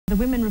The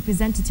women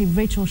representative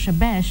Rachel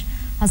Shebesh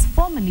has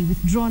formally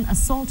withdrawn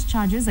assault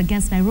charges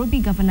against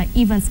Nairobi Governor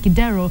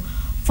Kidero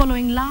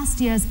following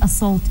last year's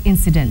assault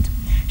incident.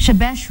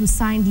 Shebesh, who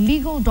signed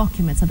legal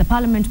documents at the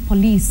Parliament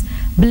Police,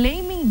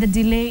 blaming the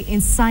delay in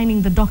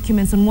signing the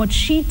documents on what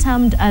she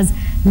termed as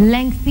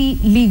lengthy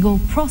legal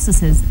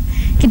processes.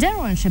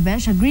 Kidero and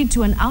Shebesh agreed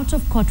to an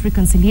out-of-court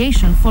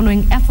reconciliation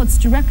following efforts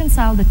to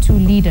reconcile the two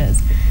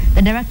leaders.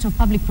 The Director of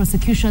Public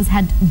Prosecutions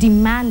had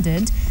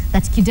demanded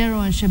that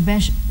Kidero and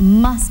Shebesh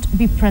must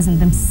be present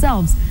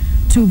themselves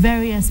to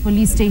various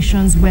police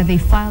stations where they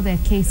file their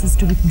cases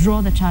to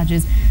withdraw the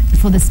charges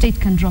before the state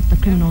can drop the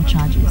criminal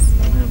charges.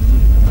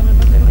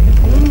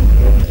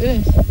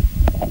 Yes.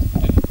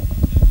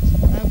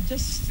 I've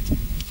just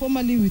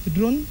formally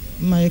withdrawn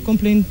my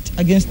complaint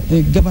against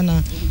the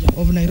governor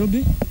of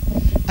Nairobi.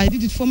 I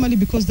did it formally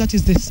because that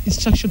is the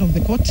instruction of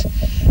the court.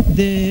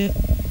 The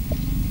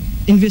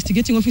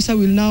investigating officer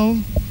will now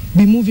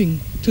be moving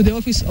to the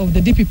office of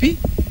the DPP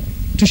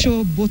to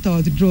show both our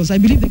withdrawals. I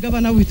believe the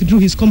governor withdrew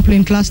his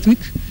complaint last week,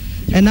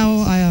 and now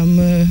I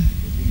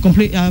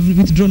have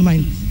withdrawn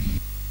mine.